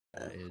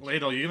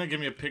Ladle, you gonna give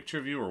me a picture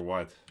of you or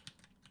what?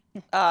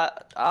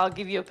 I'll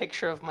give you a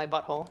picture of my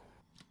butthole.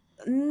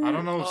 I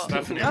don't know if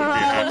Stephanie would be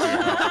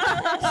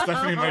happy.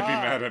 Stephanie might be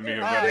mad at me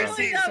about I that.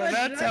 see. So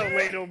that's how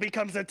Ladle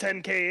becomes a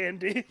 10K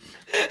Andy.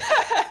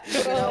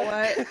 You know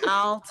what?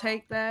 I'll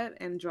take that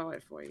and draw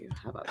it for you.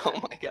 How about that?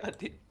 Oh my god,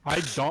 dude.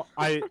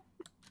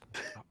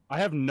 I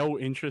have no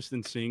interest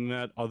in seeing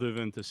that other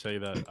than to say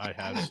that I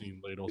have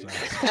seen Ladle's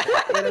ass.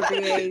 It'll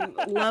be a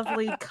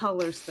lovely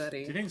color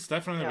study. Do you think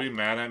Stephanie would be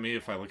mad at me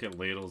if I look at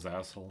Ladle's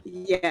asshole?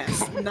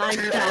 Yes,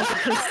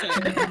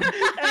 9,000%.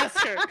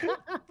 Ask her.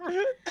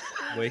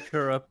 Wake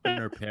her up and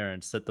her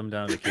parents. Sit them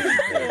down at the kitchen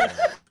table.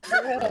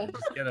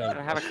 Just get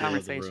Have a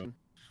conversation.